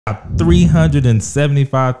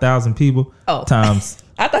375,000 people times.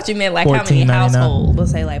 I thought you meant like how many households. We'll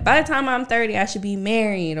say like by the time I'm 30, I should be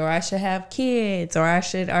married, or I should have kids, or I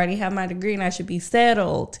should already have my degree and I should be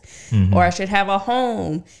settled, or I should have a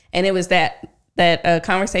home. And it was that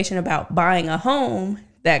conversation about buying a home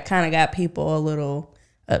that kind of got people a little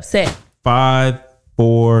upset. 5,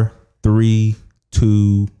 4, 3,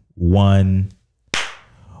 2, 1.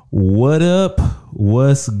 What up?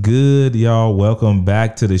 What's good, y'all? Welcome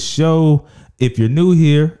back to the show. If you're new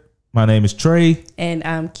here, my name is Trey. And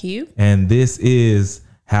I'm Q. And this is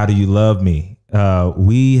How Do You Love Me?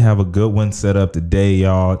 We have a good one set up today,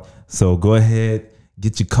 y'all. So go ahead,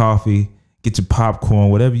 get your coffee, get your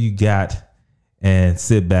popcorn, whatever you got, and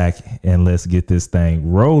sit back and let's get this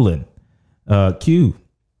thing rolling. Q,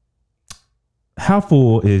 how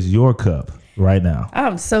full is your cup right now?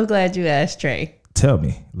 I'm so glad you asked, Trey. Tell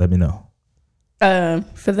me. Let me know.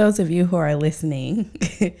 For those of you who are listening,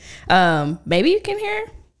 maybe you can hear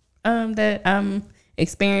that I'm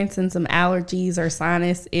experiencing some allergies or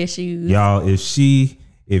sinus issues. Y'all,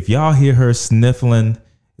 if y'all hear her sniffling,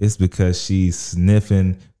 it's because she's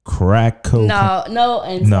sniffing crack cocaine. No,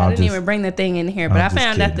 and I didn't even bring the thing in here, but I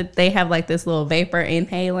found out that they have like this little vapor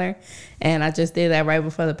inhaler, and I just did that right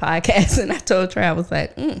before the podcast, and I told Trey, I was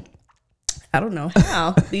like, I don't know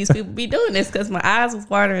how these people be doing this because my eyes was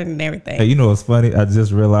watering and everything. Hey, you know what's funny? I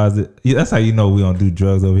just realized it. Yeah, that's how you know we don't do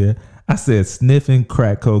drugs over here. I said sniffing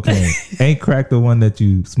crack cocaine. Ain't crack the one that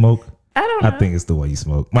you smoke? I don't know. I think it's the one you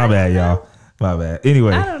smoke. My bad, y'all. My bad.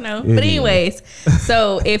 Anyway. I don't know. But anyways,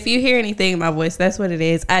 so if you hear anything in my voice, that's what it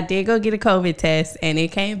is. I did go get a COVID test and it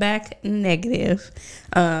came back negative.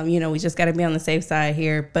 We just got to be on the safe side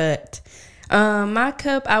here. But my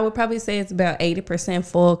cup, I would probably say it's about 80%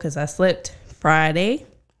 full because I slept Friday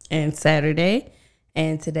and Saturday.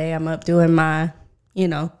 And today I'm up doing my,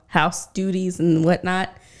 house duties and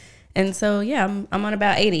whatnot. And so, yeah, I'm on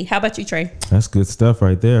about 80. How about you, Trey? That's good stuff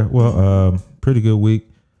right there. Well, pretty good week.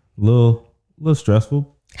 Little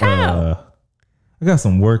stressful. How? I got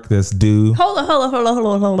some work that's due. Hold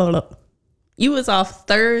on. You was off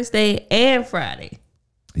Thursday and Friday.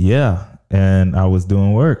 Yeah, and I was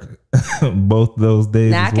doing work both those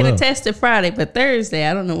days. Now, I can attest to Friday, but Thursday,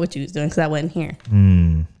 I don't know what you was doing because I wasn't here.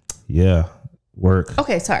 Yeah, work.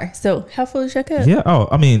 Okay, sorry. So, how full is your cup? Yeah. Oh,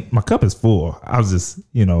 I mean, my cup is full. I was just,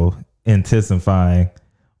 intensifying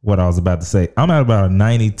what I was about to say. I'm at about a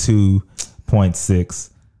 92.6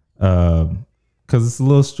 because it's a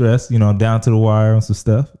little stressed. I'm down to the wire on some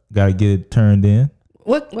stuff. Got to get it turned in.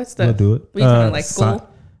 What's the? We'll do it. What are you talking like school?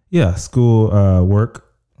 School,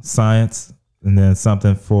 work, science, and then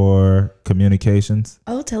something for communications.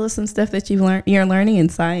 Oh, tell us some stuff that you're learning in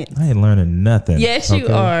science. I ain't learning nothing. Yes, you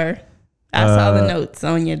are. I saw the notes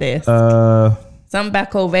on your desk. Something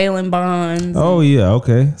about covalent bonds. Oh, yeah.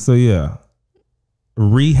 Okay. So, yeah.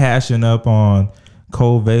 Rehashing up on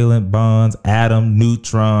covalent bonds, atom,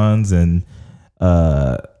 neutrons, and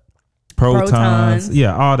protons.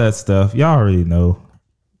 Yeah, all that stuff. Y'all already know.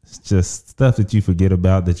 It's just stuff that you forget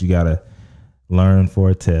about that you got to learn for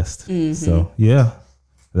a test. So, yeah,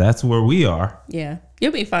 that's where we are. Yeah.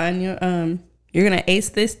 You'll be fine. You're going to ace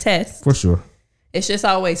this test. For sure. It's just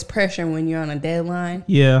always pressure when you're on a deadline.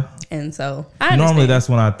 Yeah. And so I understand. Normally that's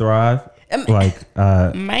when I thrive.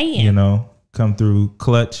 Come through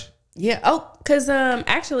clutch. Yeah. Oh, because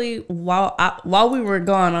actually while we were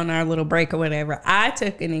gone on our little break or whatever, I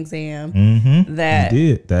took an exam that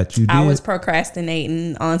you did. I was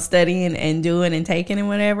procrastinating on studying and doing and taking and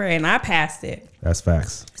whatever, and I passed it. That's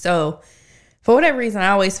facts. So for whatever reason, I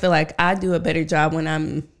always feel like I do a better job when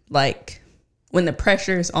I'm when the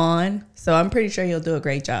pressure's on. So I'm pretty sure you'll do a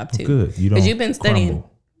great job too. Good. You don't. Because you've been studying.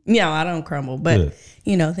 Crumble. No, I don't crumble. But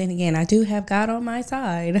then again, I do have God on my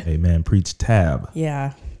side. Amen. Preach tab.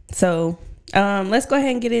 Yeah. So let's go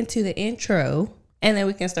ahead and get into the intro, and then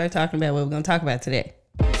we can start talking about what we're going to talk about today.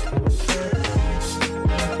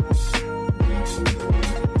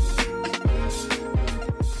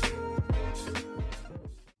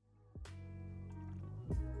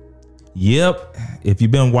 Yep. If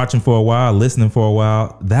you've been watching for a while, listening for a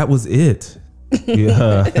while, that was it.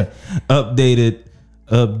 Updated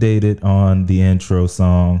on the intro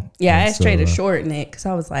song. Yeah, I asked Trey to shorten it because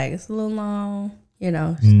I was like, it's a little long,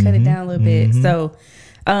 just cut it down a little bit.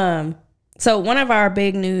 So one of our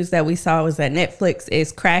big news that we saw was that Netflix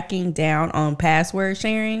is cracking down on password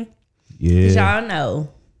sharing. Yeah. Y'all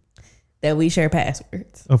know that we share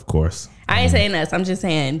passwords. Of course. I ain't saying us. I'm just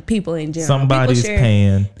saying people in general. Somebody's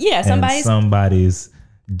paying. Yeah, somebody's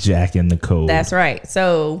jacking the code. That's right.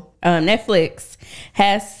 So Netflix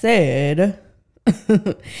has said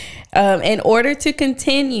In order to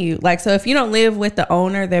continue, like, so if you don't live with the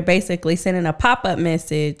owner, they're basically sending a pop-up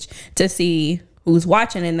message to see who's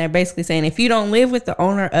watching, and they're basically saying, if you don't live with the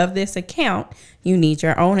owner of this account, you need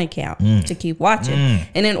your own account to keep watching.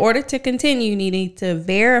 And in order to continue, you need to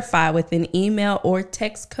verify with an email or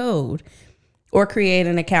text code, or create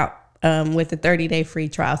an account with a 30-day free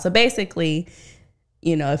trial. So basically,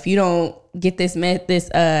 you know, if you don't get this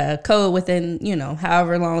code within, you know,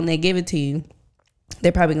 however long they give it to you,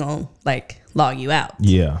 they're probably gonna like log you out.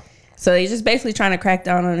 Yeah. So they just basically trying to crack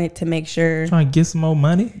down on it to make sure. Trying to get some more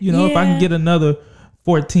money. You know, if I can get another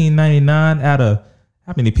 $14.99 out of,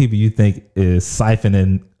 how many people you think is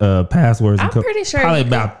siphoning passwords? I'm pretty sure probably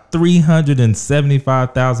about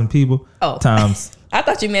 375,000 people. Oh, times. I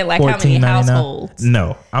thought you meant like how many households.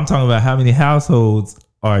 No, I'm talking about how many households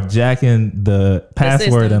are jacking the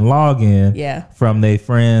password and login from their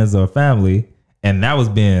friends or family, and that was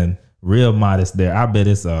being real modest there. I bet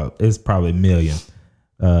it's probably a million.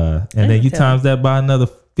 And then you times that by another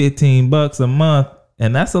 $15 a month,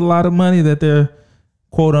 and that's a lot of money that they're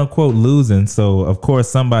quote unquote losing. So of course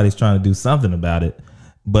somebody's trying to do something about it,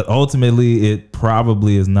 but ultimately it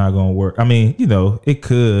probably is not going to work. I mean, you know, it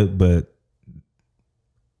could, but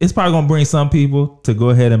it's probably going to bring some people to go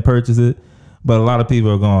ahead and purchase it. But a lot of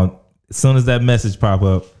people are going, as soon as that message pop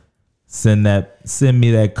up, send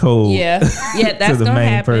me that code. Yeah, that's to the main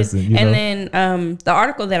happen. Person. You know? Then the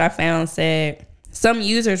article that I found said some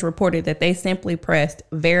users reported that they simply pressed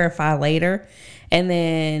verify later, and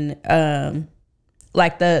then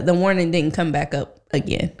like the warning didn't come back up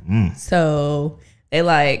again. So they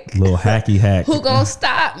like little hacky hack. Who gonna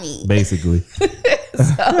stop me? Basically. So,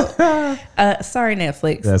 sorry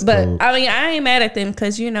Netflix, that's but cool. I mean I ain't mad at them,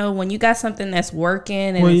 because you know when you got something that's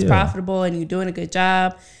working and it's profitable and you're doing a good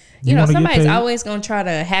job. You know, somebody's always going to try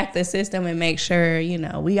to hack the system and make sure, you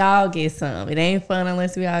know, we all get some. It ain't fun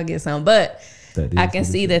unless we all get some. But I can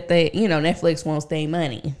see that Netflix wants their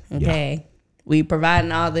money. Okay. Yeah. We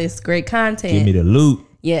providing all this great content. Give me the loot.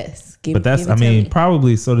 Yes. But that's, I mean,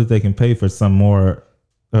 probably so that they can pay for some more,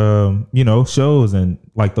 you know, shows and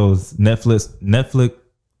like those Netflix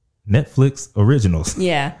originals.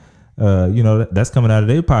 Yeah. You know, that's coming out of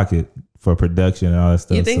their pocket for production and all that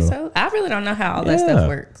stuff. You think so? I really don't know how all that stuff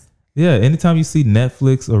works. Yeah, anytime you see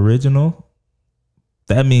Netflix original,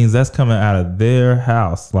 that means that's coming out of their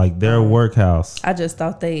house, like their workhouse. I just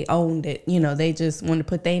thought they owned it. You know, they just wanted to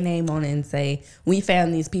put their name on it and say, we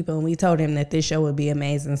found these people and we told them that this show would be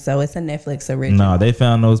amazing. So it's a Netflix original. No, they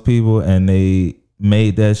found those people and they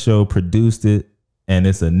made that show, produced it, and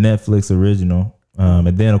it's a Netflix original.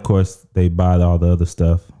 And then, of course, they buy all the other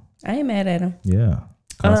stuff. I ain't mad at them. Yeah,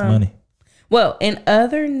 costs money. Well, in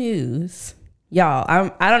other news, y'all,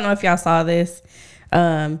 I don't know if y'all saw this.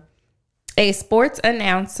 A sports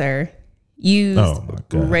announcer used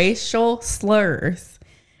racial slurs,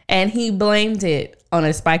 and he blamed it on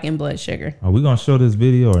a spike in blood sugar. Are we gonna show this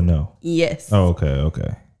video or no? Yes. Oh,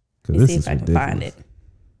 okay. Let me see if I can find it.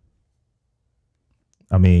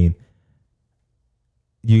 I mean,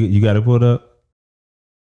 you got to pull it up.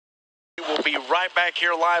 We'll be right back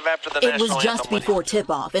here live after the national anthem. It was just before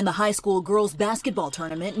tip-off in the high school girls basketball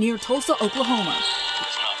tournament near Tulsa, Oklahoma.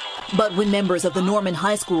 But when members of the Norman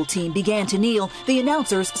High School team began to kneel, the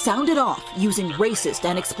announcers sounded off using racist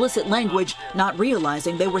and explicit language, not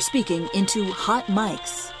realizing they were speaking into hot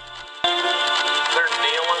mics. They're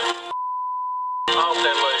kneeling. I hope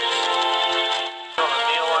they lose. Gonna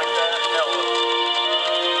kneel like that?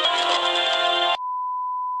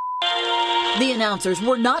 The announcers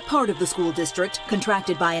were not part of the school district,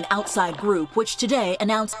 contracted by an outside group, which today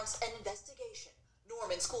announced an investigation.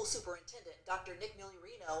 Norman School Superintendent Dr. Nick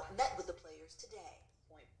Migliorino met with the players today.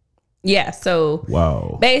 Yeah, so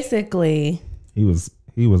basically he was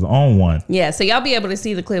on one. Yeah, so y'all be able to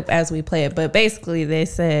see the clip as we play it, but basically they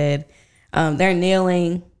said they're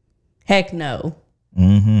kneeling, heck no.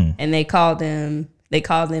 Mm-hmm. And they called them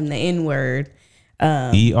the N-word.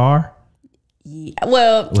 ER? Yeah,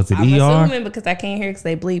 well, was it I'm ER? assuming because I can't hear because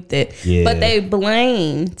they bleeped it. Yeah. But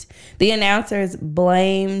the announcers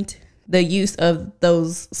blamed the use of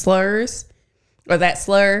those slurs or that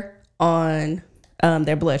slur on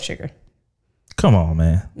their blood sugar. Come on,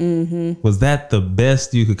 man. Mm-hmm. Was that the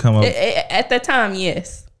best you could come up? At the time,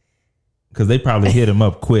 yes. Because they probably hit him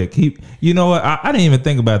up quick. You know what? I didn't even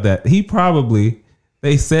think about that.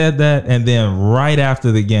 They said that, and then right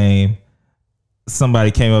after the game,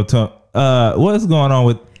 somebody came up to him. What's going on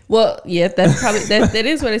with? Well, yeah, that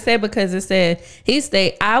is what it said, because it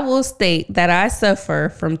said I will state that I suffer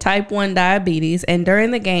from type 1 diabetes, and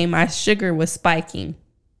during the game my sugar was spiking.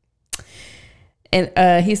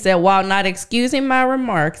 And he said, while not excusing my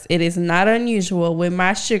remarks, it is not unusual with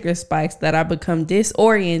my sugar spikes that I become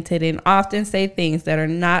disoriented and often say things that are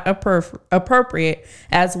not appropriate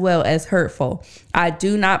as well as hurtful. I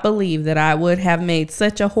do not believe that I would have made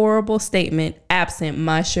such a horrible statement absent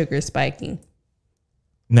my sugar spiking.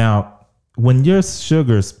 Now, when your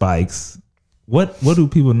sugar spikes, what do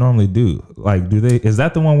people normally do? Like, is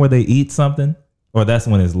that the one where they eat something, or that's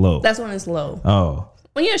when it's low? That's when it's low. Oh.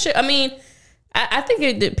 Well, yeah, sure. I mean, I think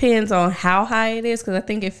it depends on how high it is, because I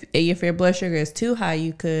think if your blood sugar is too high,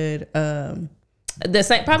 you could the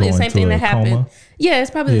same thing that happened. Yeah,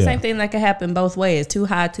 it's probably the same thing that could happen both ways: too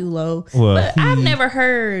high, too low. Well, but I've never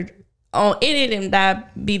heard on any of them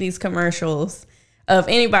diabetes commercials of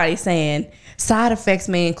anybody saying side effects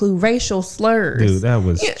may include racial slurs. Dude, that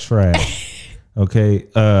was trash. Okay,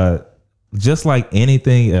 just like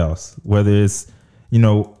anything else, whether it's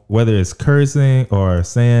cursing or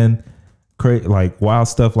saying like wild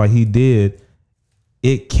stuff like he did,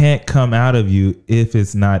 it can't come out of you if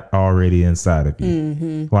it's not already inside of you.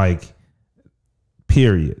 Mm-hmm. Like,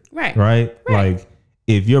 period. Right. Like,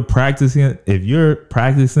 if you're practicing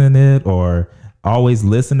it or always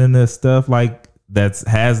listening to stuff like that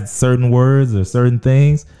has certain words or certain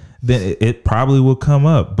things, then it probably will come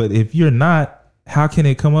up. But if you're not, how can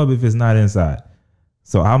it come up if it's not inside?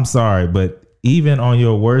 So I'm sorry, but even on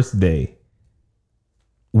your worst day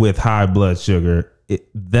with high blood sugar,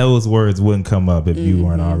 those words wouldn't come up if you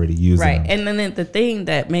weren't already using them. And then the thing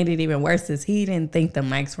that made it even worse is he didn't think the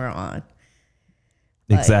mics were on.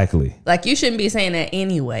 Exactly. Like you shouldn't be saying that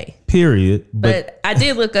anyway. Period. But I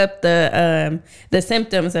did look up the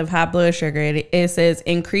symptoms of high blood sugar. It says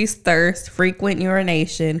increased thirst, frequent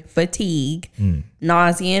urination, fatigue,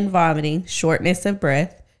 nausea and vomiting, shortness of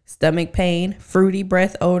breath, stomach pain, fruity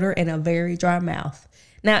breath odor, and a very dry mouth.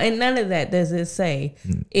 Now, in none of that does it say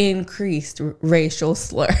increased racial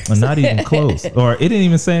slurs. Not even close. Or it didn't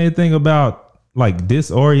even say anything about like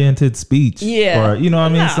disoriented speech. Yeah.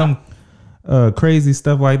 Or, some crazy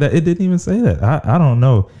stuff like that. It didn't even say that. I don't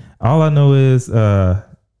know. All I know is,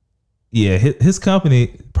 his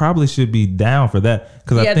company probably should be down for that.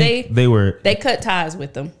 Because I think they cut ties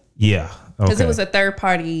with them. Yeah. Because it was a third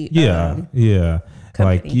party. Yeah. Company.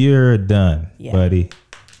 Like, you're done, buddy.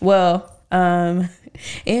 Well,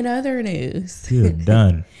 in other news, you're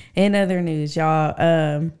done. In other news,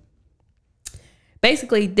 y'all,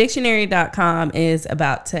 basically dictionary.com is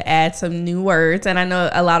about to add some new words. And I know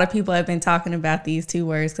a lot of people have been talking about these two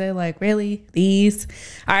words. They're like, really? These?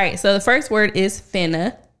 All right. So the first word is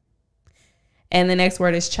finna. And the next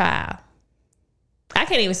word is child. I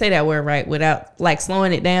can't even say that word right without like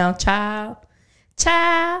slowing it down. Child.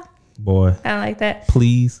 Boy, I like that.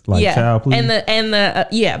 Please, like child, please.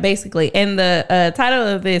 And basically. And the title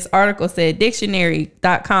of this article said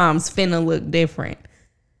dictionary.com's finna look different.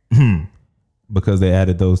 Because they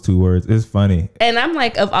added those two words. It's funny. And I'm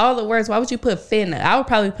like, of all the words, why would you put finna? I would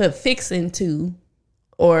probably put fixin' to,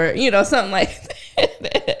 or something like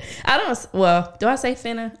that. Do I say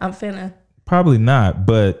finna? I'm finna. Probably not,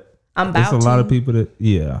 but I'm about to. There's a lot of people that,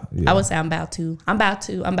 I would say I'm about to. I'm about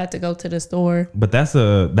to go to the store. But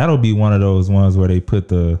that'll be one of those ones where they put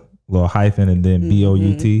the little hyphen and then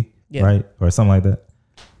BOUT, right? Or something like that.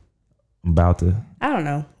 I'm about to. I don't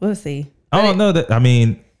know. We'll see. I don't know that. I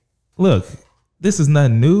mean, look, this is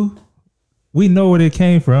nothing new. We know where it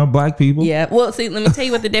came from, black people. Yeah. Well, see, let me tell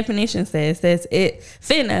you what the definition says. It says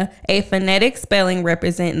finna, a phonetic spelling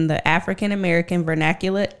representing the African American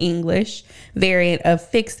vernacular English variant of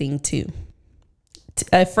fixing to.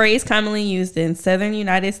 A phrase commonly used in Southern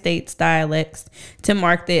United States dialects to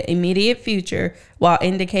mark the immediate future while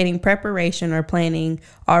indicating preparation or planning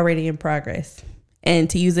already in progress. And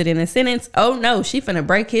to use it in a sentence, oh no, she finna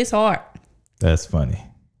break his heart. That's funny.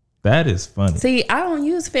 That is funny. See, I don't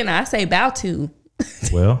use finna. I say about to.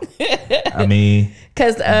 Well, I mean,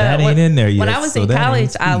 because that ain't in there yet. When I was in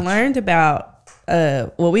college, I learned about,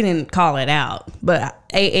 we didn't call it out, but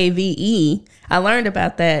AAVE. I learned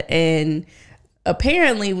about that. And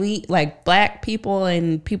apparently we, like black people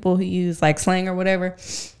and people who use like slang or whatever,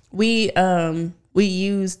 we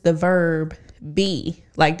use the verb be,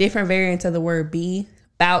 like different variants of the word be,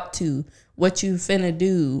 about to, what you finna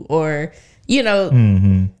do, or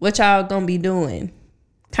what y'all gonna be doing,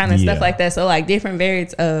 kind of stuff like that. So like different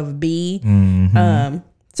variants of be.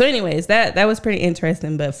 So anyways, that was pretty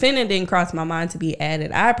interesting, but finna didn't cross my mind to be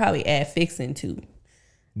added. I'd probably add fixing to.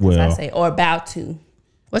 Well, I say, or about to.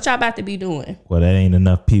 What y'all about to be doing? Well, that ain't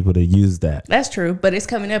enough people to use that. That's true, but it's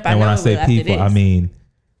coming up. And when I say people, I mean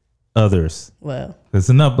others. Well, there's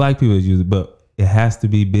enough black people to use it, but it has to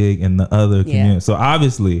be big in the other community. So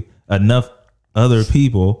obviously enough other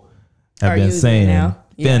people have been saying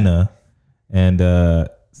finna, and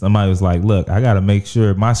somebody was like, "Look, I got to make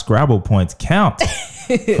sure my Scrabble points count for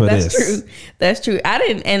That's this." true. That's true. I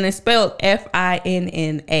didn't, and it's spelled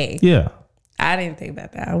FINNA. Yeah, I didn't think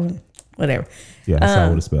about that. Whatever. Yeah, that's how I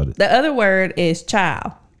would have spelled it. The other word is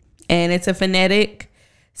child, and it's a phonetic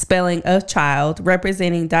spelling of child,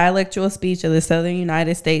 representing dialectual speech of the Southern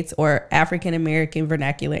United States or African American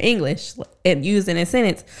vernacular English, and used in a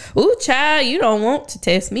sentence. Ooh, child, you don't want to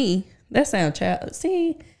test me. That sounds child.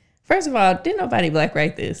 See, first of all, didn't nobody black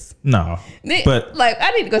write this? No, but like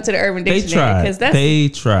I need to go to the Urban Dictionary because they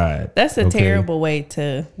tried. That's a terrible way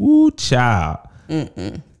to. Ooh, child,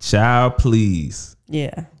 child, please.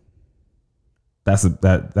 Yeah. That's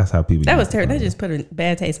how people. That was terrible. That just put a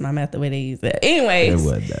bad taste in my mouth the way they used that. Anyways, it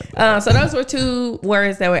wasn't that bad. So those were two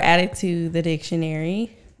words that were added to the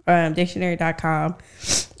dictionary, dictionary.com.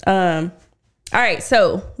 All right,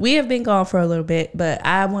 so we have been gone for a little bit, but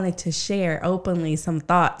I wanted to share openly some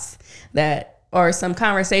thoughts or some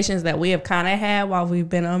conversations that we have kind of had while we've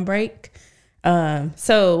been on break.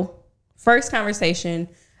 So first conversation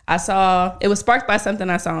it was sparked by something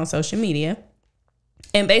I saw on social media.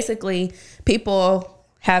 And basically, people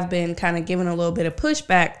have been kind of giving a little bit of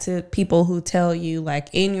pushback to people who tell you, like,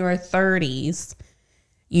 in your 30s,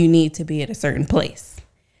 you need to be at a certain place.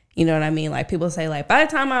 You know what I mean? Like, people say, like, by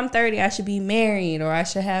the time I'm 30, I should be married, or I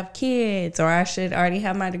should have kids, or I should already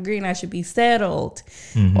have my degree and I should be settled,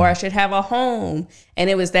 or I should have a home. And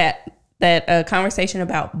it was that conversation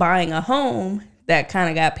about buying a home that kind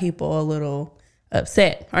of got people a little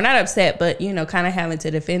upset, or not upset, but, you know, kind of having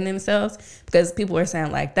to defend themselves, because people were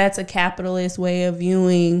saying, like, that's a capitalist way of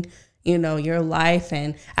viewing, you know, your life.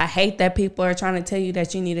 And I hate that people are trying to tell you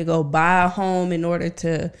that you need to go buy a home in order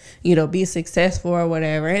to, you know, be successful or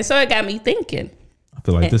whatever. And so it got me thinking. I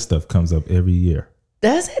feel like this stuff comes up every year.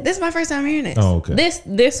 Does it? This is my first time hearing this. Oh, okay.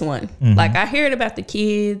 This one. Like, I heard about the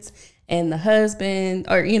kids and the husband,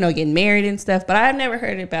 or, you know, getting married and stuff, but I've never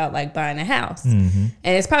heard about, like, buying a house. And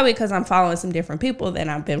it's probably because I'm following some different people than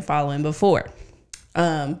I've been following before.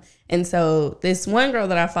 And so this one girl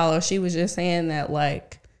that I follow, she was just saying that,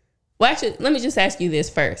 like, well, actually, let me just ask you this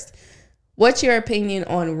first. What's your opinion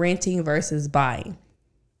on renting versus buying?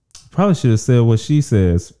 Probably should have said what she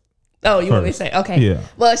says. Oh, you want me to say? Okay. Yeah.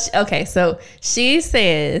 Well, okay. So she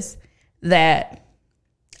says that,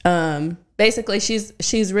 basically she's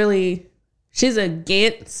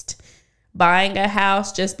against buying a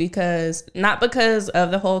house, just because, not because of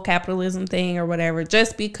the whole capitalism thing or whatever,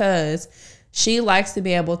 just because she likes to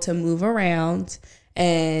be able to move around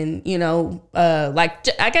and, you know, like,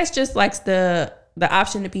 I guess just likes the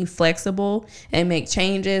option to be flexible and make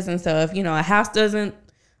changes. And so if, you know, a house doesn't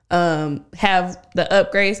have the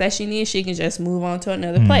upgrades that she needs, she can just move on to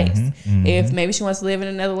another place. If maybe she wants to live in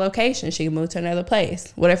another location, she can move to another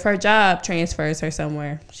place. What if her job transfers her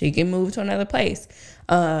somewhere? She can move to another place.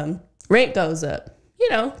 Rent goes up. You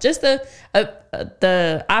know, just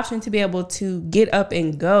the option to be able to get up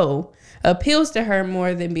and go appeals to her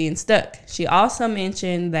more than being stuck. She also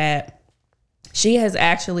mentioned that she has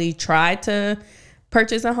actually tried to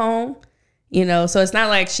purchase a home. You know, so it's not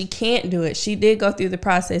like she can't do it. She did go through the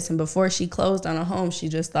process, and before she closed on a home, she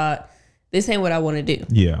just thought, this ain't what I want to do.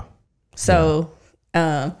 Yeah. So,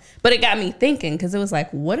 but it got me thinking, because it was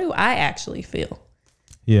like, what do I actually feel?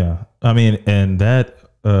 Yeah. I mean, and that,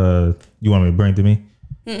 you want me to bring to me?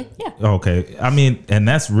 Yeah. Okay. I mean, and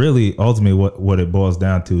that's really ultimately what it boils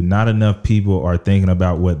down to. Not enough people are thinking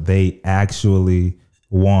about what they actually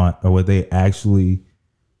want, or what they actually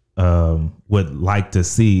would like to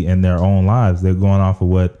see in their own lives. They're going off of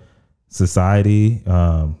what society,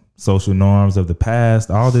 social norms of the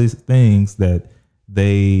past, all these things that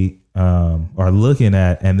they are looking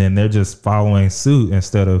at, and then they're just following suit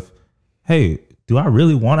instead of, hey, do I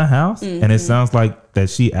really want a house? And it sounds like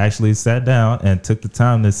that she actually sat down and took the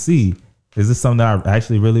time to see, is this something that I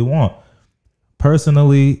actually really want?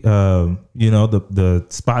 Personally, you know, the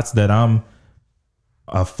spots that I'm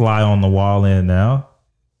a fly on the wall in now,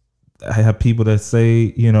 I have people that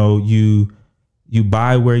say, you know, you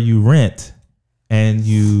buy where you rent, and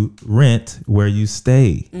you rent where you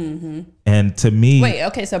stay. And to me, wait,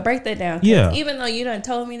 okay, so break that down. Yeah. Even though you done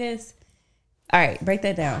told me this, all right, break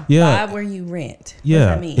that down. Yeah. Buy where you rent.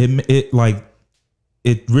 Yeah. What does that mean?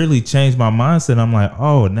 It really changed my mindset. I'm like,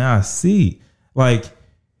 oh, now I see. Like,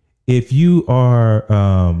 if you are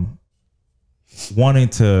wanting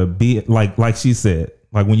to be like she said,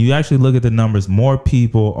 like, when you actually look at the numbers, more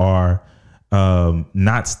people are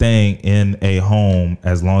not staying in a home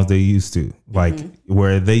as long as they used to. Like,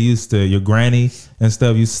 where they used to, your granny and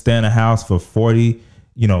stuff used to stay in a house for 40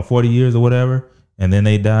 years or whatever, and then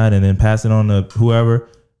they died and then pass it on to whoever.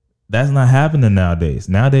 That's not happening nowadays.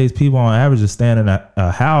 Nowadays, people on average are staying in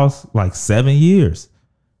a house like 7 years.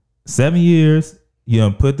 7 years, you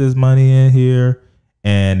know, put this money in here,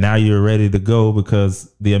 and now you're ready to go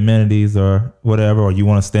because the amenities or whatever, or you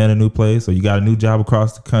want to stay in a new place, or you got a new job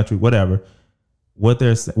across the country, whatever. What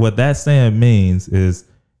that saying means is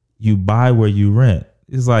you buy where you rent.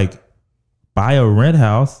 It's like buy a rent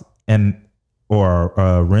house or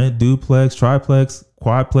a rent duplex, triplex,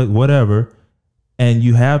 quadplex, whatever, and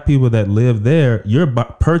you have people that live there. You're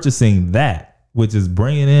purchasing that, which is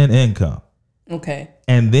bringing in income. Okay.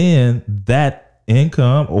 And then that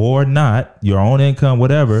income or not, your own income,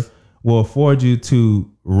 whatever, will afford you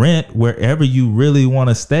to rent wherever you really want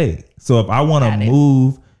to stay. So if I want to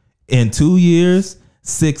move in 2 years,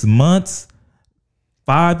 6 months,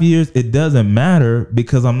 5 years, it doesn't matter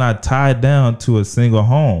because I'm not tied down to a single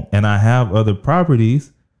home, and I have other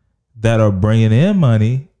properties that are bringing in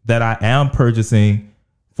money that I am purchasing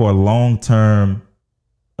for long-term,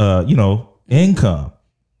 income.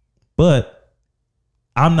 But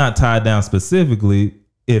I'm not tied down specifically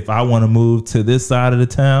if I want to move to this side of the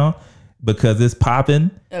town because it's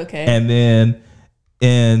popping. Okay. And then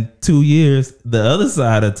in 2 years, the other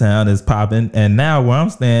side of town is popping. And now where I'm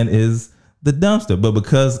staying is the dumpster. But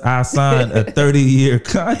because I signed a 30-year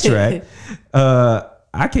contract,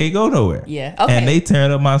 I can't go nowhere. Yeah. Okay. And they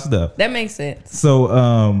tearing up my stuff. That makes sense. So,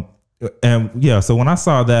 so when I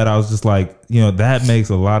saw that, I was just like, you know, that makes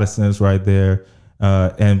a lot of sense right there.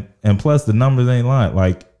 And plus the numbers ain't lying.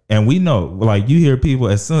 Like, and we know, like, you hear people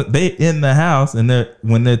as soon they in the house and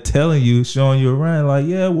when they're telling you, showing you around, like,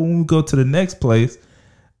 yeah, when we go to the next place,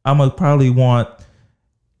 I'm gonna probably want,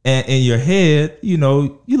 and in your head, you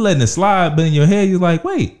know, you letting it slide, but in your head, you're like,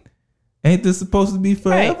 wait, ain't this supposed to be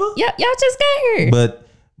forever? Right. Yeah, y'all just got here.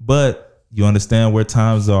 But you understand where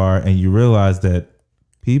times are, and you realize that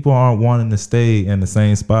people aren't wanting to stay in the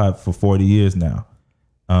same spot for 40 years now.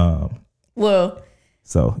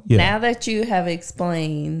 So yeah. Now that you have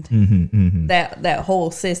explained that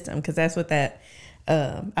whole system, because that's what that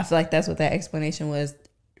I feel like that's what that explanation was.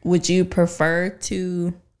 Would you prefer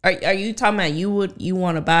to? Are you talking about you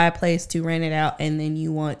want to buy a place to rent it out and then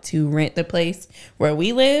you want to rent the place where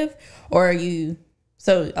we live, or are you?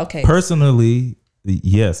 So okay. Personally,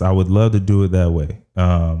 yes, I would love to do it that way.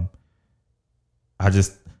 I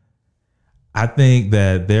think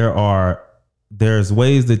that there's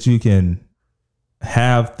ways that you can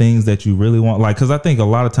have things that you really want, like, because I think a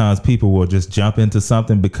lot of times people will just jump into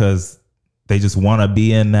something because they just want to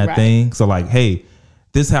be in that thing. So like, hey,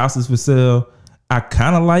 this house is for sale. I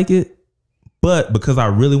kind of like it, but because I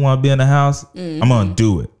really want to be in the house, I'm gonna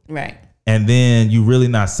do it. Right. And then you really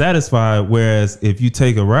not satisfied. Whereas if you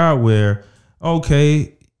take a route where,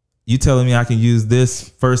 okay, you telling me I can use this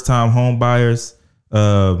first time home buyers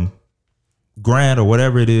grant or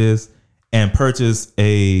whatever it is and purchase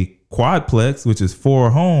a quadplex, which is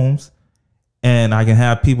 4 homes, and I can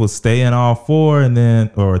have people stay in all 4 and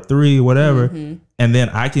then, or 3, whatever. And then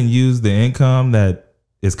I can use the income that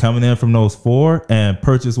is coming in from those 4 and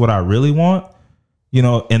purchase what I really want, you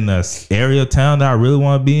know, in the area of town that I really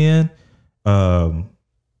want to be in,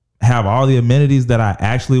 have all the amenities that I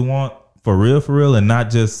actually want for real, and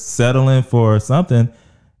not just settling for something.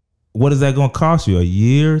 What is that going to cost you? A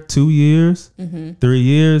year, 2 years, 3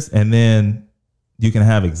 years? And then you can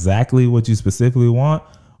have exactly what you specifically want,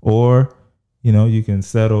 or, you know, you can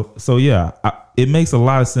settle. So yeah, it makes a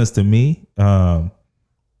lot of sense to me for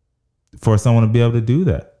someone to be able to do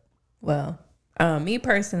that. Well, me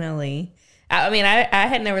personally, I mean, I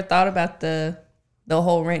had never thought about the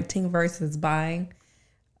whole renting versus buying.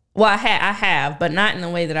 Well, I have, but not in the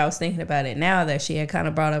way that I was thinking about it now that she had kind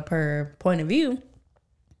of brought up her point of view.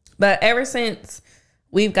 But ever since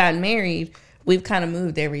we've gotten married, we've kind of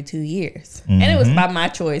moved every 2 years. And it was by my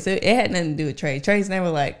choice. It had nothing to do with Trey. Trey's never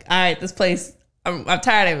like, all right, this place, I'm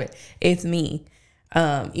tired of it. It's me.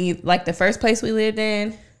 Like the first place we lived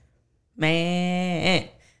in, man,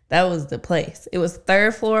 that was the place. It was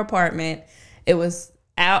 3rd floor apartment. It was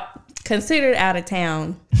considered out of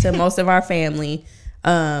town to most of our family.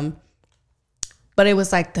 But it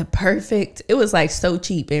was like it was like so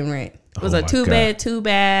cheap in rent. It was a 2-bed,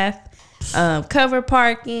 2-bath, covered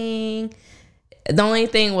parking. The only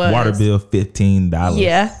thing was water bill $15.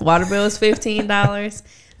 Yeah, water bill was $15.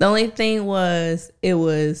 The only thing was it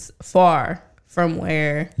was far from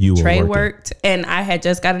where Trey worked, and I had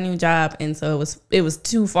just got a new job, and so it was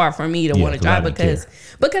too far for me to want to drive because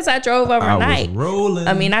I drove overnight.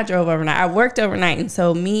 I drove overnight. I worked overnight, and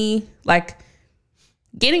so me, like,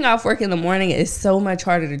 getting off work in the morning is so much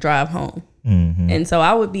harder to drive home. And so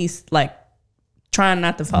I would be like trying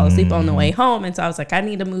not to fall asleep on the way home. And so I was like, I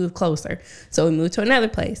need to move closer. So we moved to another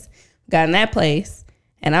place. Got in that place.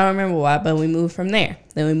 And I don't remember why, but we moved from there.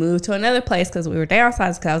 Then we moved to another place because we were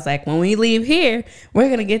downsized. Because I was like, when we leave here, we're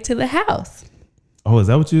going to get to the house. Oh, is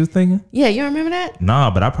that what you was thinking? Yeah, you remember that?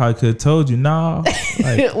 Nah, but I probably could have told you, nah.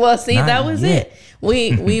 Like, well, see, that was yet. it.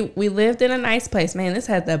 We lived in a nice place. Man, this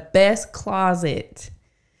had the best closet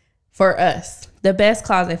for us. The best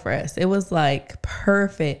closet for us. It was like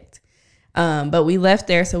perfect. But we left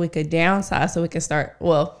there so we could downsize, so we could start.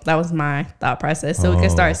 Well, that was my thought process. So we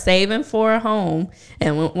could start saving for a home.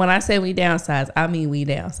 And when I say we downsized, I mean we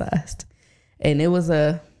downsized. And it was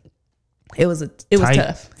tough. It was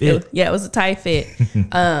a tight fit.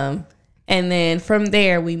 And then from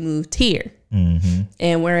there we moved here.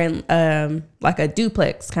 And we're in like a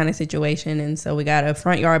duplex kind of situation. And so we got a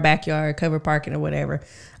front yard, backyard, covered parking or whatever.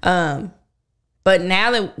 But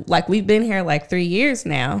now that like we've been here like 3 years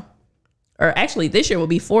now, or actually this year will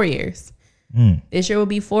be 4 years. This year will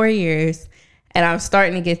be 4 years. And I'm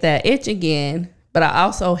starting to get that itch again, but I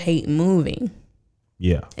also hate moving.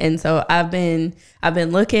 Yeah. And so I've been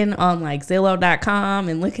looking on like Zillow.com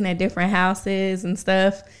and looking at different houses and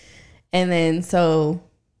stuff. And then so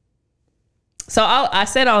I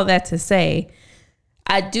said all that to say,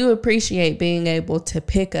 I do appreciate being able to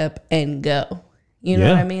pick up and go. You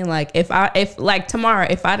know what I mean? Like if like tomorrow,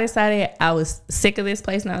 if I decided I was sick of this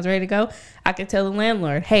place and I was ready to go, I could tell the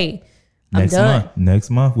landlord, hey, I'm done.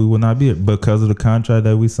 Next month we will not be here because of the contract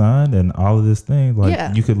that we signed and all of this thing.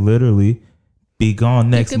 Like you could literally be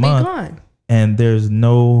gone next month. Be gone. And there's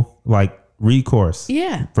no like recourse.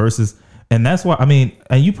 Yeah. Versus, and that's why, I mean,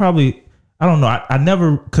 and you probably, I don't know. I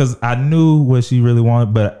never, cause I knew what she really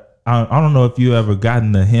wanted, but I don't know if you ever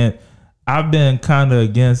gotten the hint. I've been kind of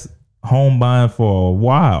against home buying for a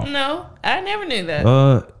while. No, I never knew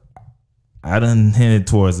that. I done hinted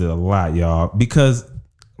towards it a lot, y'all, because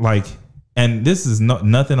like, and this is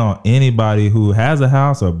nothing on anybody who has a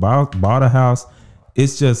house or bought a house.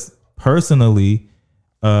 It's just personally,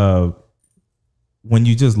 when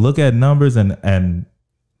you just look at numbers and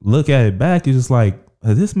look at it back, you're just like,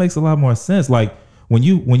 this makes a lot more sense. Like when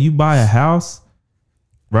you buy a house,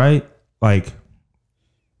 right? Like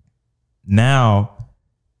now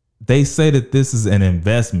they say that this is an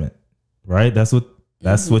investment, right? That's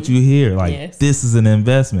what you hear. Like this is an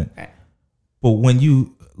investment. Right. But when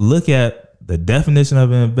you look at the definition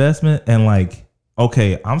of an investment and like,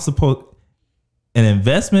 okay, an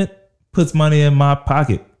investment puts money in my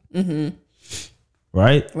pocket.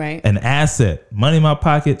 Right? Right. An asset, money in my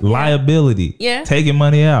pocket, liability. Yeah. Taking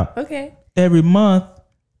money out. Okay. Every month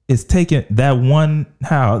is taking that one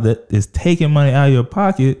house that is taking money out of your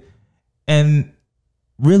pocket, and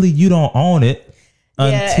really you don't own it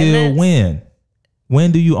until when?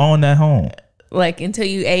 When do you own that home? Like until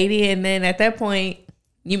you 80, and then at that point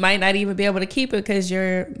you might not even be able to keep it because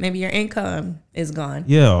maybe your income is gone.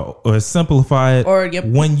 Yeah, or simplify it, or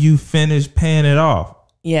when you finish paying it off.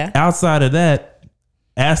 Yeah. Outside of that,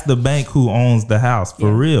 ask the bank who owns the house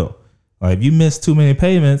for real. Like if you miss too many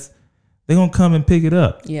payments, they're gonna come and pick it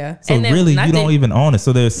up. Yeah. So really, you don't even own it.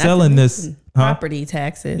 So they're selling this property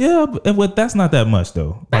taxes. Yeah, but that's not that much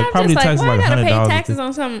though. Like property taxes, like $100. I gotta pay taxes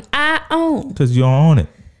on something I own because you don't own it.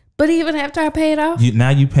 But even after I pay it off, now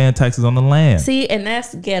you paying taxes on the land. See, and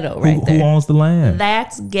that's ghetto right there. Who owns the land?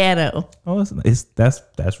 That's ghetto. Oh,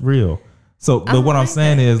 that's real. So, but what I'm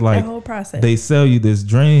saying is like whole process. They sell you this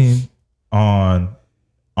dream on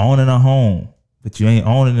owning a home, but you ain't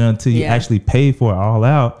owning it until you actually pay for it all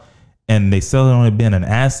out. And they sell it on it being an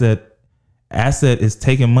asset. Asset is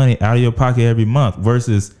taking money out of your pocket every month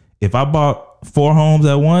versus if I bought 4 homes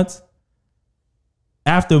at once,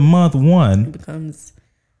 after month 1,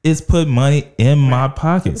 it's put money in my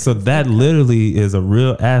pocket. So that literally is a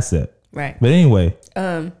real asset. Right. But anyway.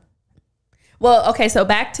 Well, okay, so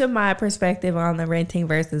back to my perspective on the renting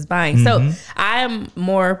versus buying. So I am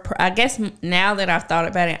more, I guess now that I've thought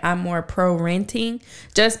about it, I'm more pro renting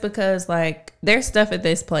just because like there's stuff at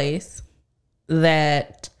this place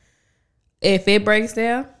that if it breaks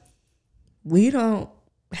down, we don't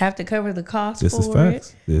have to cover the cost for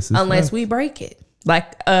it unless we break it.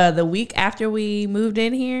 Like the week after we moved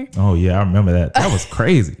in here. Oh yeah, I remember that. That was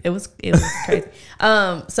crazy. It was crazy.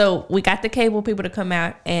 So we got the cable people to come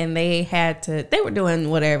out and they were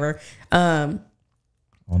doing whatever. And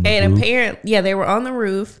apparently, they were on the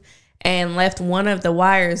roof and left one of the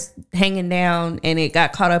wires hanging down and it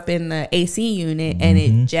got caught up in the AC unit and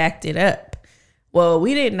it jacked it up. Well,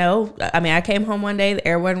 we didn't know. I mean, I came home one day, the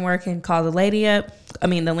air wasn't working, called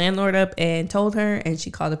the landlord up and told her, and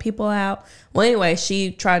she called the people out. Well, anyway,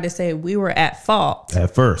 she tried to say we were at fault.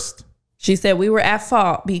 At first. She said we were at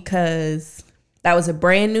fault because That was a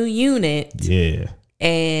brand new unit. Yeah.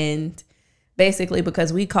 And basically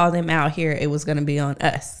because we called them out here, it was going to be on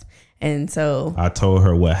us. And so I told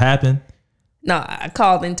her what happened. No, I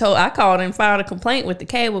called and filed a complaint with the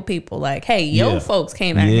cable people. Like, hey, your folks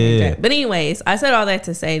came out here. But anyways, I said all that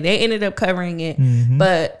to say they ended up covering it.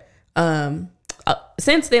 But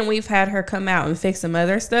since then, we've had her come out and fix some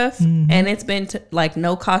other stuff. And it's been like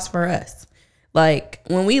no cost for us. Like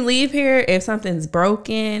when we leave here, if something's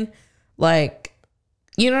broken, like,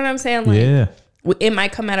 you know what I'm saying? Like, it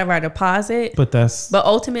might come out of our deposit, but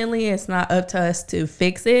ultimately it's not up to us to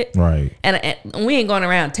fix it, right? And we ain't going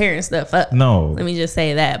around tearing stuff up. No, let me just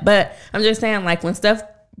say that. But I'm just saying, like when stuff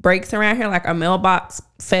breaks around here, like our mailbox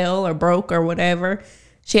fell or broke or whatever,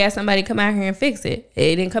 she had somebody come out here and fix it.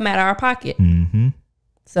 It didn't come out of our pocket.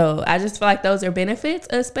 So I just feel like those are benefits,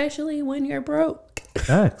 especially when you're broke.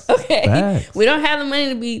 Facts. Okay, Facts. We don't have the money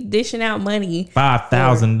to be dishing out money.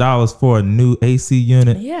 $5,000 for a new AC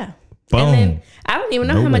unit. Yeah. Boom. And then I don't even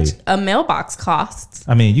know how much a mailbox costs.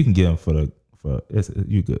 I mean, you can get them for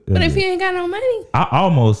you good. But if you ain't got no money, I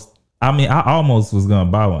almost was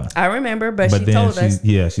gonna buy one. I remember, but she told us.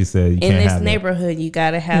 Yeah, she said in this neighborhood you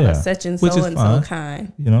gotta have a such and so and so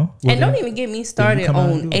kind. You know, and don't even get me started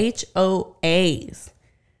on HOAs.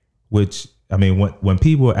 Which I mean, when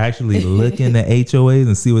people actually look into HOAs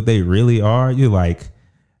and see what they really are, you're like,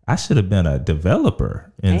 I should have been a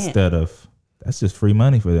developer instead of. That's just free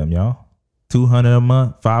money for them, y'all. $200 a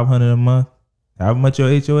month, $500 a month, however much your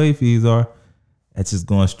HOA fees are. That's just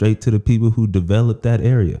going straight to the people who developed that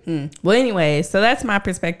area. Well, anyway, so that's my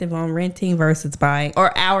perspective on renting versus buying,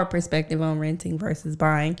 or our perspective on renting versus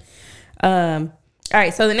buying. All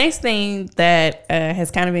right, so the next thing that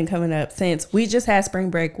has kind of been coming up since we just had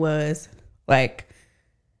spring break was like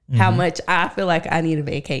how much I feel like I need a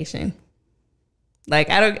vacation.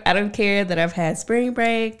 Like I don't care that I've had spring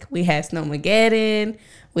break, we had Snowmageddon,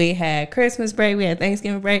 we had Christmas break, we had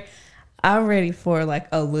Thanksgiving break. I'm ready for like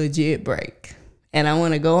a legit break, and I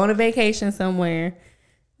want to go on a vacation somewhere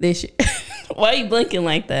this year. Why are you blinking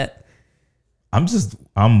like that?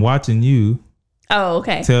 I'm watching you. Oh,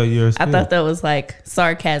 okay. Tell your spiel. I thought that was like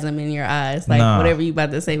sarcasm in your eyes, like whatever you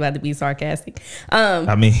about to say about to be sarcastic.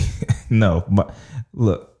 I mean, no, but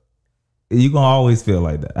look, you gonna always feel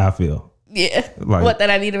like that. I feel. Yeah. Like, what, that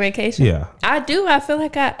I need a vacation? Yeah. I do. I feel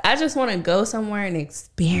like I just want to go somewhere and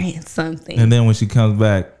experience something. And then when she comes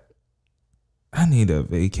back, I need a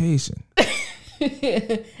vacation.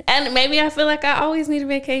 And maybe I feel like I always need a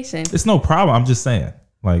vacation. It's no problem. I'm just saying.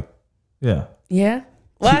 Like, yeah. Yeah.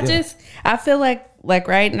 Well, I feel like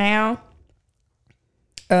right now,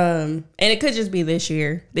 and it could just be this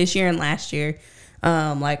year and last year.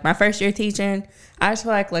 Like my first year teaching, I just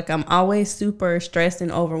feel like I'm always super stressed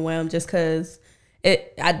and overwhelmed just because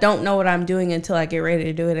I don't know what I'm doing until I get ready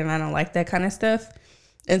to do it, and I don't like that kind of stuff.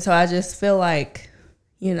 And so I just feel like,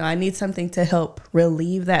 you know, I need something to help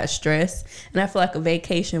relieve that stress, and I feel like a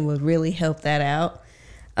vacation would really help that out.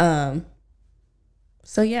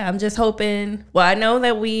 So yeah, I'm just hoping. Well, I know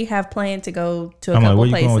that we have planned to go to a couple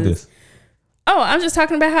places. Where you going with this? Oh, I'm just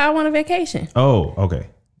talking about how I want a vacation. Oh, okay.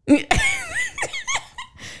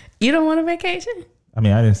 You don't want a vacation? I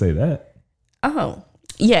mean, I didn't say that. Oh,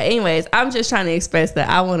 yeah. Anyways, I'm just trying to express that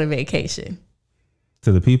I want a vacation.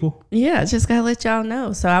 To the people? Yeah, just gotta let y'all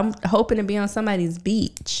know. So I'm hoping to be on somebody's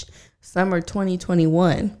beach summer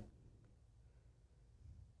 2021.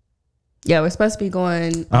 Yeah, we're supposed to be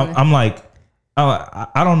going. I'm like,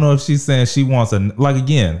 I don't know if she's saying she wants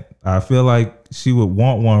again, I feel like she would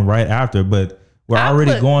want one right after, but we're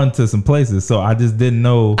already going to some places, so I just didn't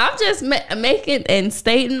know. I'm just making and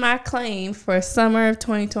stating my claim for summer of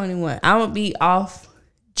 2021. I'm gonna be off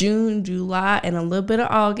June, July, and a little bit of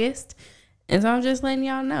August, and so I'm just letting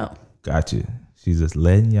y'all know. Gotcha. She's just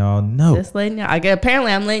letting y'all know. Just letting y'all.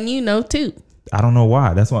 Apparently, I'm letting you know too. I don't know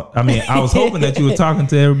why. That's what I mean. I was hoping that you were talking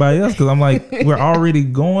to everybody else because I'm like, we're already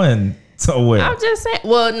going somewhere. I'm just saying.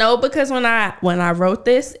 Well, no, because when I wrote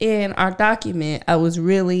this in our document, I was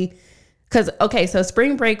really. Because, okay, so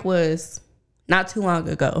spring break was not too long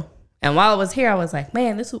ago. And while I was here, I was like,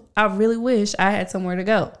 man, I really wish I had somewhere to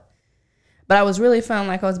go. But I was really feeling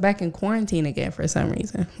like I was back in quarantine again for some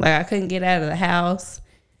reason. Like, I couldn't get out of the house.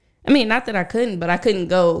 I mean, not that I couldn't, but I couldn't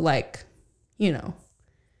go, like, you know,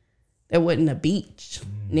 there wasn't a beach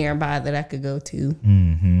nearby that I could go to.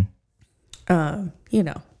 You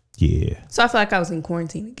know. Yeah. So I feel like I was in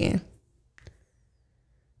quarantine again.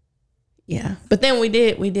 Yeah, but then we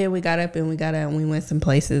got up and we got out and we went some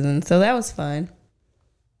places, and so that was fun.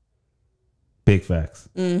 Big facts.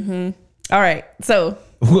 All right, so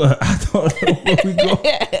Well, I don't know where we go.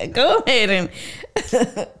 Go ahead and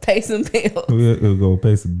pay some bills. We'll go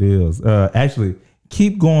pay some bills. Actually,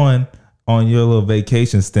 keep going on your little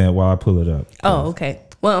vacation stint while I pull it up. Oh, okay.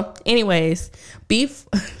 Well, anyways,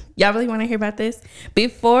 y'all really want to hear about this?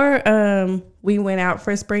 Before we went out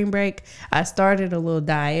for spring break, I started a little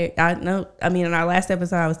diet. In our last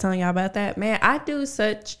episode, I was telling y'all about that. Man, I do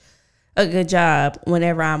such a good job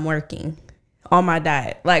whenever I'm working on my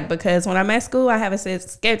diet. Like, because when I'm at school, I have a set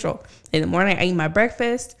schedule. In the morning, I eat my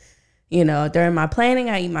breakfast. You know, during my planning,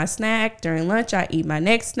 I eat my snack. During lunch, I eat my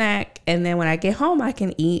next snack. And then when I get home, I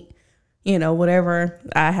can eat, you know, whatever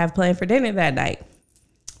I have planned for dinner that night.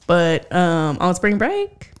 But on spring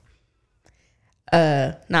break,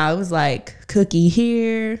 it was like cookie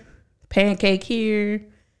here, pancake here,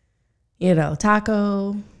 you know,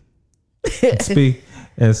 taco.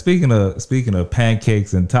 Speaking of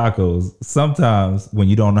pancakes and tacos, sometimes when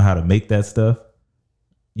you don't know how to make that stuff,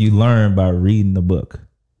 you learn by reading the book.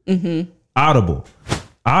 Mm-hmm.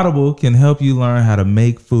 Audible can help you learn how to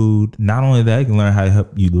make food. Not only that, it can learn how to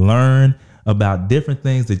help you learn about different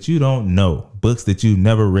things that you don't know, books that you've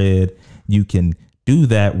never read. You can do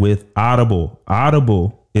that with Audible.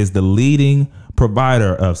 Audible is the leading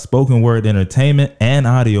provider of spoken word entertainment and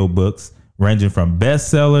audiobooks, ranging from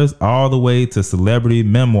bestsellers all the way to celebrity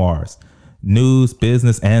memoirs, news,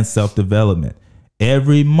 business, and self-development.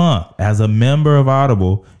 Every month, as a member of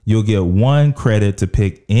Audible, you'll get 1 credit to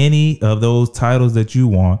pick any of those titles that you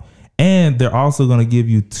want. And they're also going to give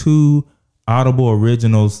you 2 Audible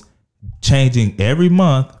originals changing every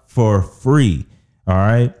month for free. All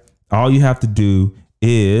right. All you have to do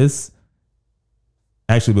is,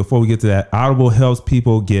 actually, before we get to that, Audible helps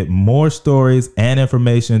people get more stories and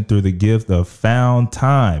information through the gift of found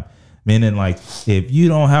time. Meaning, like, if you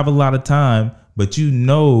don't have a lot of time, but you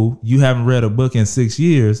know you haven't read a book in 6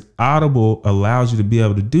 years, Audible allows you to be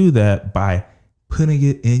able to do that by putting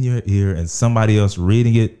it in your ear and somebody else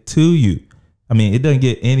reading it to you. I mean, it doesn't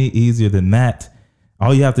get any easier than that.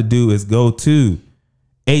 All you have to do is go to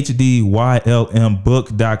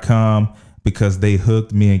HDYLMbook.com, because they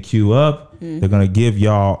hooked me and Q up. They're going to give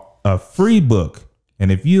y'all a free book.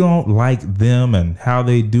 And if you don't like them and how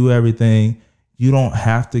they do everything, you don't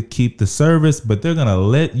have to keep the service, but they're going to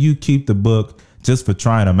let you keep the book just for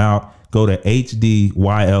trying them out. Go to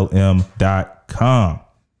HDYLM.com.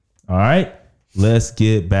 All right, let's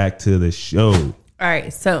get back to the show. All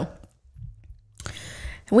right, so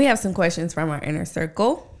we have some questions from our inner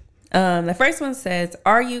circle. The first one says,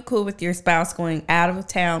 are you cool with your spouse going out of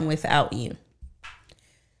town without you?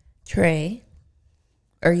 Trey,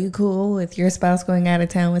 are you cool with your spouse going out of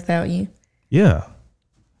town without you? Yeah.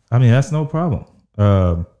 I mean, that's no problem.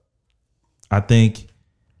 I think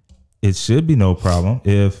it should be no problem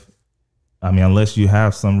unless you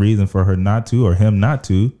have some reason for her not to or him not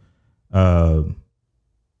to.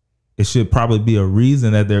 It should probably be a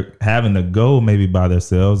reason that they're having to go maybe by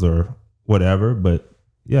themselves or whatever. But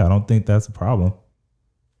yeah, I don't think that's a problem.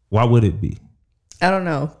 Why would it be? I don't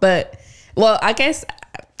know. But, well, I guess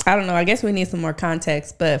we need some more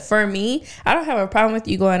context. But for me, I don't have a problem with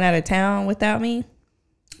you going out of town without me.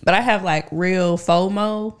 But I have like real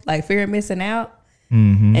FOMO, like fear of missing out.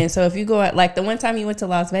 Mm-hmm. And so if you go out, like the one time you went to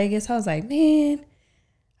Las Vegas, I was like, man,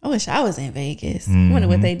 I wish I was in Vegas. I wonder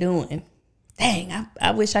what they doing. Dang, I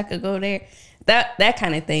wish I could go there. That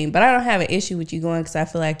kind of thing. But I don't have an issue with you going because I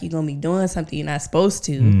feel like you're going to be doing something you're not supposed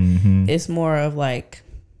to. Mm-hmm. It's more of like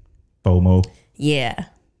FOMO. Yeah.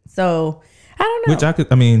 So I don't know. Which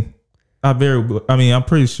I'm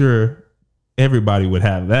pretty sure everybody would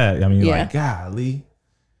have that. I mean, like, golly,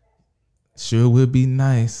 sure would be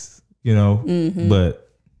nice, you know, but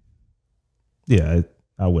yeah,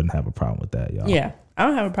 I wouldn't have a problem with that, y'all. Yeah, I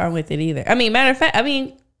don't have a problem with it either. I mean, matter of fact,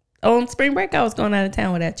 on spring break, I was going out of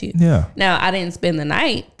town without you. Yeah. Now, I didn't spend the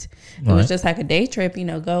night. It was just like a day trip, you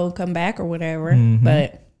know, go, come back or whatever. Mm-hmm.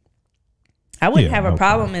 But I wouldn't have a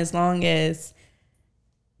problem as long as,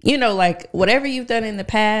 you know, like whatever you've done in the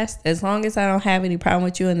past, as long as I don't have any problem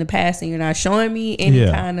with you in the past and you're not showing me any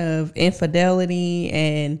kind of infidelity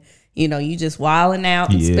and, you know, you just wilding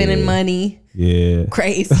out and spending money. Yeah.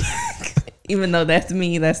 Crazy. Even though that's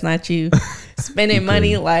me, that's not you. Spending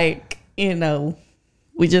money like, you know,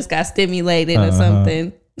 we just got stimulated or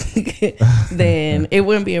something, then it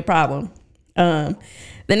wouldn't be a problem. The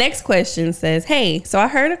next question says, hey, so I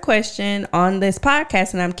heard a question on this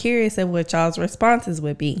podcast and I'm curious of what y'all's responses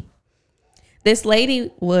would be. This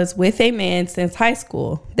lady was with a man since high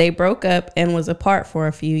school. They broke up and was apart for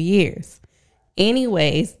a few years.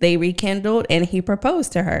 Anyways, they rekindled and he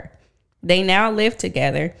proposed to her. They now live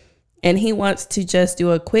together and he wants to just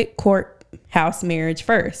do a quick courthouse marriage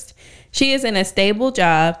first. She is in a stable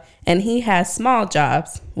job and he has small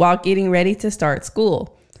jobs while getting ready to start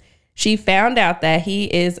school. She found out that he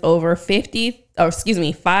is over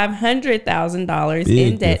 $500,000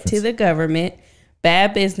 in debt to the government,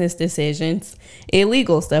 bad business decisions,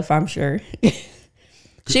 illegal stuff, I'm sure.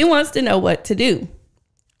 She wants to know what to do.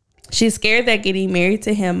 She's scared that getting married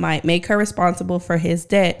to him might make her responsible for his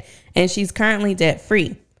debt, and she's currently debt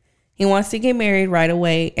free. He wants to get married right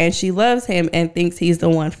away, and she loves him and thinks he's the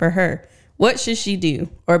one for her. What should she do?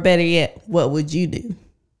 Or better yet, what would you do?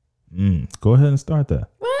 Go ahead and start that.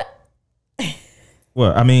 What?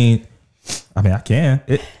 Well, I mean, I can.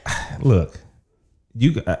 Look,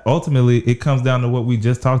 you ultimately it comes down to what we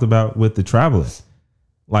just talked about with the traveling.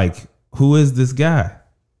 Like, who is this guy?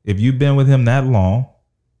 If you've been with him that long,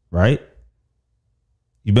 right?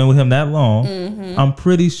 You've been with him that long. Mm-hmm. I'm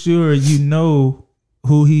pretty sure you know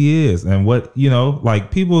who he is and what, like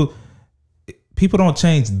people don't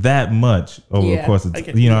change that much over the course of,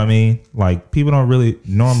 you know what I mean? Like, people don't really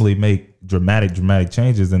normally make dramatic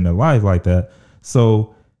changes in their life like that.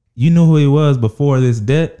 So you knew who he was before this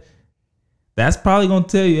debt. That's probably going to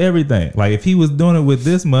tell you everything. Like, if he was doing it with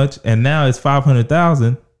this much and now it's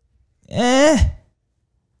 500,000, yeah.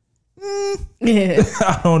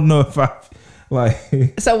 I don't know if I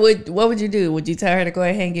like. So what would you do? Would you tell her to go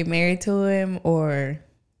ahead and get married to him, or?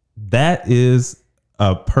 That is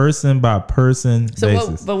a person by person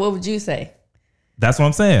basis. But what would you say? That's what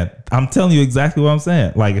I'm saying. I'm telling you exactly what I'm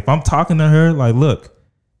saying. Like, if I'm talking to her, like, look,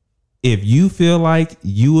 if you feel like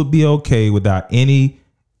you would be okay without any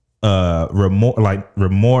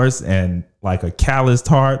remorse and like a calloused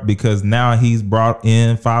heart because now he's brought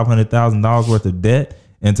in $500,000 worth of debt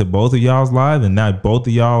into both of y'all's lives, and now both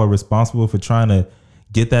of y'all are responsible for trying to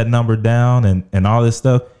get that number down and all this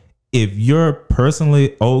stuff. If you're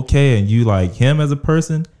personally okay and you like him as a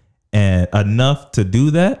person and enough to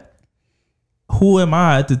do that, who am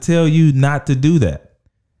I to tell you not to do that?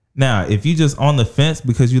 Now, if you just on the fence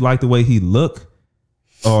because you like the way he look,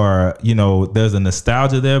 or, there's a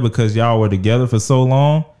nostalgia there because y'all were together for so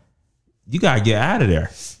long, you got to get out of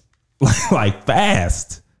there like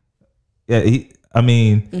fast. Yeah.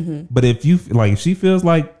 But if she feels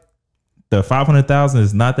like the 500,000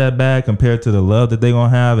 is not that bad compared to the love that they're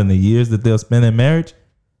going to have and the years that they'll spend in marriage,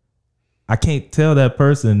 I can't tell that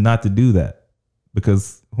person not to do that,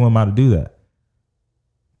 because who am I to do that?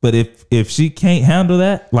 But if she can't handle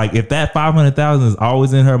that, like if that 500,000 is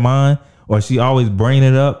always in her mind, or she always bring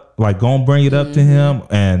it up, like gonna bring it up to him,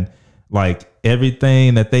 and like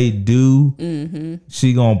everything that they do,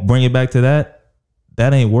 she gonna bring it back to that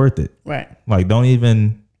ain't worth it. Right. Like, don't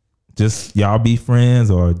even just y'all be friends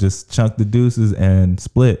or just chunk the deuces and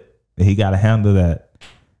split. He got to handle that,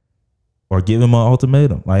 or give him an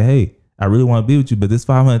ultimatum. Like, hey, I really want to be with you, but this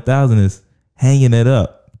 500,000 is hanging it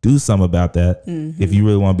up. Do something about that if you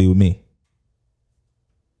really want to be with me.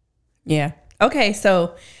 Yeah. Okay.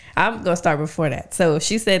 So I'm going to start before that. So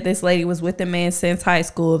she said this lady was with the man since high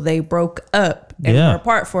school. They broke up and were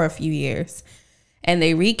apart for a few years, and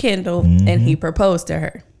they rekindled and he proposed to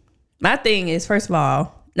her. My thing is, first of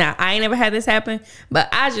all, now I ain't never had this happen, but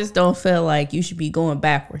I just don't feel like you should be going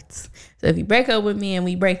backwards. So if you break up with me and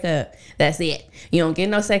we break up, that's it. You don't get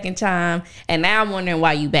no second time. And now I'm wondering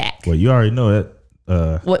why you back. Well, you already know that.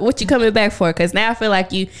 What you coming back for? Because now I feel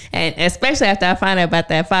like you, and especially after I find out about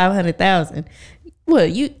that 500,000.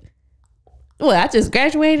 I just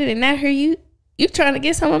graduated and now here you trying to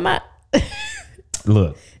get some of my.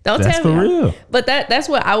 Look, don't that's tell me. For real. But that's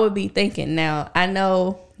what I would be thinking. Now I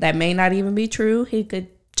know that may not even be true. He could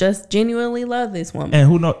just genuinely love this woman. And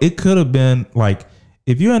who knows? It could have been like,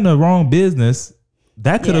 if you're in the wrong business,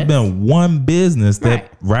 that could have been one business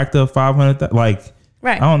that racked up 500,000. Like.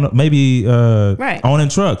 Right. I don't know. Maybe owning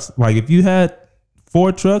trucks. Like, if you had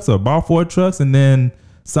 4 trucks or bought 4 trucks and then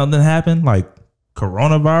something happened, like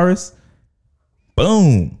coronavirus,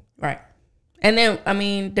 boom. Right. And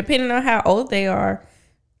then, depending on how old they are,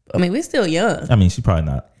 we're still young. She's probably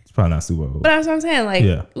not super old. But that's what I'm saying.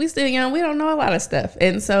 Like, we still young. We don't know a lot of stuff.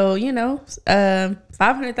 And so,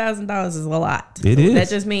 $500,000 is a lot. It is. That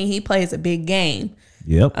just means he plays a big game.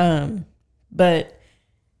 Yep. But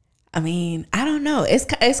I don't know.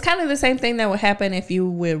 It's kind of the same thing that would happen if you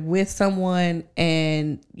were with someone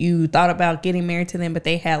and you thought about getting married to them, but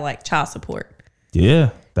they had like child support.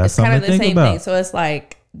 Yeah, that's something to think about. Thing. So it's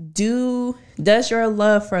like, does your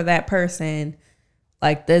love for that person,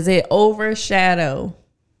 like, does it overshadow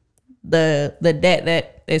the debt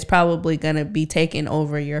that is probably going to be taking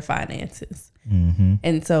over your finances?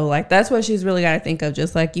 And so, like, that's what she's really got to think of,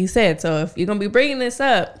 just like you said. So if you're going to be bringing this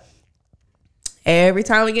up every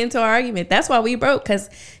time we get into an argument, that's why we broke, because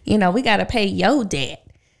we got to pay your debt.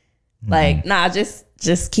 Like, nah,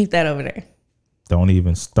 just keep that over there. Don't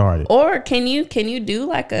even start it. Or can you do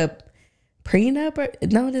like a prenup? Or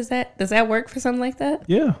no, does that work for something like that?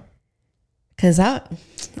 Yeah. Cause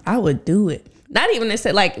I would do it. Not even to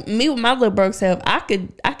say, like, me with my little broke self, I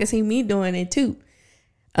could see me doing it too.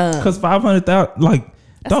 Cause $500,000, like,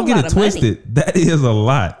 don't get it twisted. Money. That is a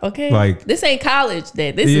lot. Okay. Like, this ain't college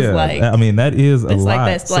debt. This is like, I mean, that is a lot.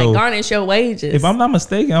 Like that's so, like garnish your wages. If I'm not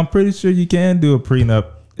mistaken, I'm pretty sure you can do a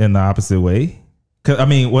prenup in the opposite way. Cause I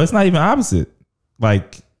mean, well, it's not even opposite.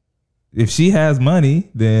 Like, if she has money,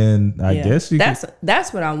 then I guess she.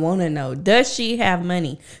 That's what I want to know. Does she have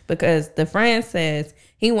money? Because the friend says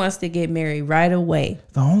he wants to get married right away.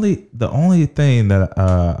 The only thing that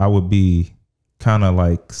I would be kind of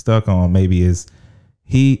like stuck on maybe is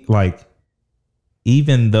he, like,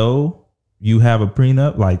 even though you have a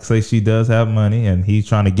prenup, like say she does have money and he's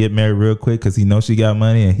trying to get married real quick because he knows she got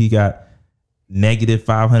money and he got negative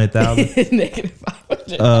 $500,000. Negative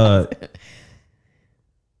 $500,000.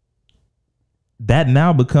 That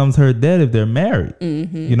now becomes her debt if they're married.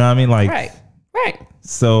 Mm-hmm. You know what I mean? Like, right.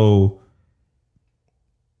 So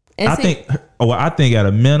I think at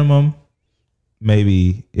a minimum,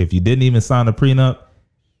 maybe if you didn't even sign a prenup,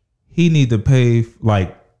 he need to pay,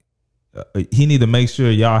 like, he need to make sure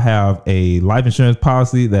y'all have a life insurance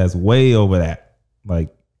policy that's way over that. Like,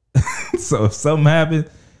 so if something happens,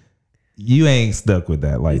 you ain't stuck with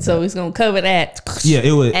that. Like, so it's gonna cover that. Yeah,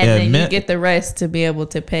 it would, and then you get the rest to be able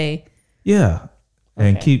to pay. Yeah.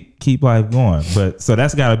 And keep life going. But so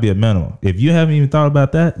that's got to be a minimum. If you haven't even thought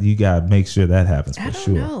about that, you got to make sure that happens for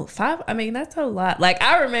sure. I don't know. $5, I mean, that's a lot. Like,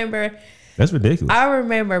 I remember. That's ridiculous. I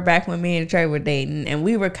remember back when me and Trey were dating and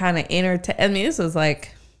we were kind of entertained. I mean, it was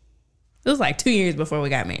like 2 years before we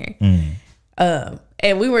got married.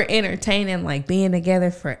 And we were entertaining, like, being together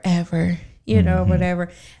forever, you know, whatever.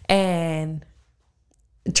 And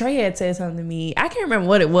Trey had said something to me. I can't remember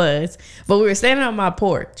what it was, but we were standing on my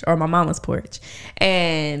porch, or my mama's porch,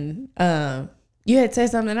 and you had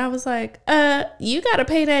said something. And I was like, you got to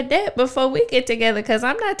pay that debt before we get together, because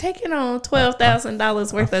I'm not taking on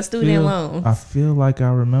 $12,000 worth of student loans. I feel like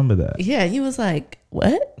I remember that. Yeah, you was like,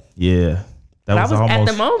 what? Yeah. That was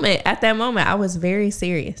almost, at that moment, I was very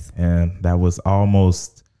serious. And that was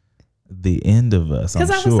almost the end of us.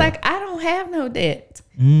 Because I was like, I don't have no debt.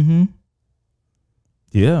 Mm-hmm.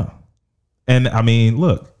 Yeah. And I mean,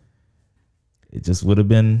 look, it just would have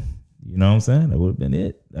been, you know what I'm saying? That would have been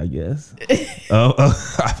it, I guess.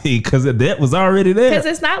 I mean, because the debt was already there. Because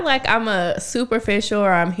it's not like I'm a superficial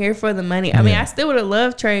or I'm here for the money. I mean, I still would have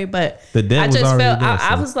loved Trey, but the debt I just was felt, there,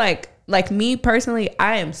 I was like me personally,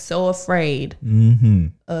 I am so afraid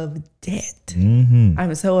of debt.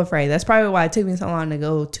 I'm so afraid. That's probably why it took me so long to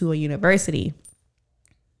go to a university,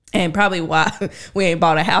 and probably why we ain't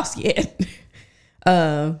bought a house yet.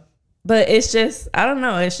 But it's just, I don't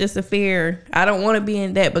know. It's just a fear. I don't want to be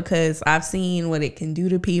in debt because I've seen what it can do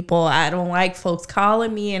to people. I don't like folks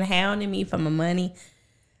calling me and hounding me for my money.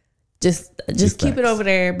 Just keep it over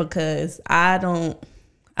there, because I don't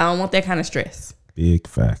want that kind of stress. Big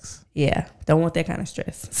facts. Yeah. Don't want that kind of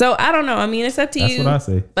stress. So I don't know. I mean, it's up to you. That's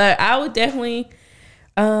what I say. But I would definitely,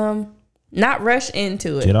 not rush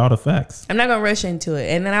into it. Get all the facts. I'm not going to rush into it.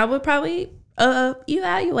 And then I would probably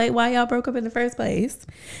evaluate why y'all broke up in the first place,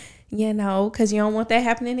 you know, because you don't want that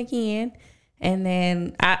happening again. And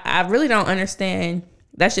then I really don't understand.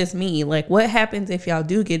 That's just me. Like, what happens if y'all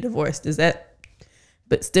do get divorced? Does that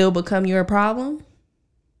but still become your problem?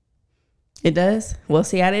 It does? Well,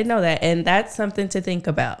 see, I didn't know that. And that's something to think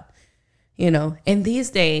about, you know. And these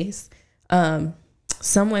days,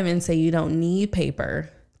 some women say you don't need paper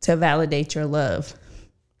to validate your love.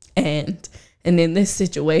 And in this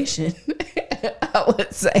situation, I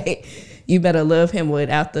would say you better love him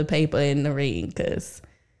without the paper and the ring, because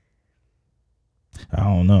I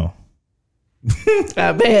don't know.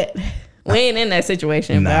 I bet we ain't in that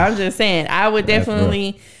situation. But I'm just saying, I would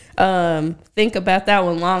definitely think about that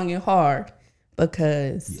one long and hard,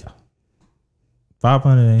 because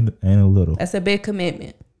 500 ain't a little. That's a big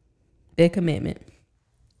commitment. Big commitment.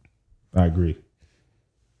 I agree.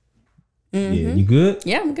 Yeah, you good?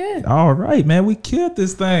 Yeah, I'm good. All right, man. We killed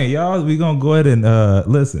this thing, y'all. We're going to go ahead and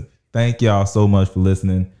listen. Thank y'all so much for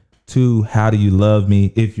listening to How Do You Love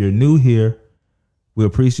Me. If you're new here, we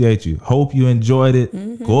appreciate you. Hope you enjoyed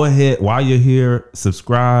it. Go ahead, while you're here,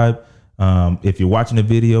 subscribe. If you're watching the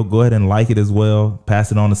video, go ahead and like it as well.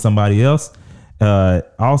 Pass it on to somebody else.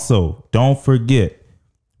 Also, don't forget,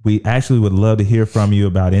 we actually would love to hear from you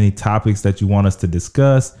about any topics that you want us to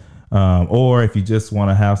discuss. Or if you just want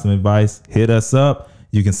to have some advice, hit us up.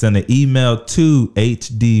 You can send an email to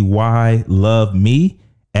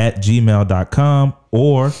HDYLoveme@gmail.com,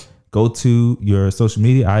 or go to your social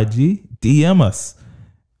media, IG, DM us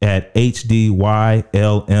at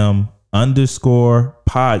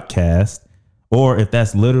HDYLM_podcast. Or if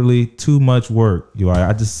that's literally too much work, you're like,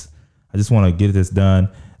 I just want to get this done,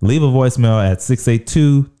 leave a voicemail at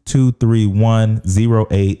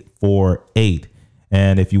 682-231-0848.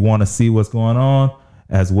 And if you want to see what's going on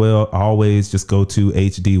as well, always just go to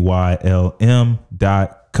HDYLM.com.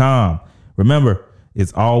 Remember,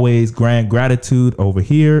 it's always grand gratitude over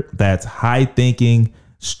here. That's high thinking,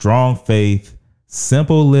 strong faith,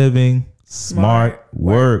 simple living, smart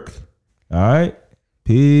work. All right.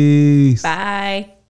 Peace. Bye.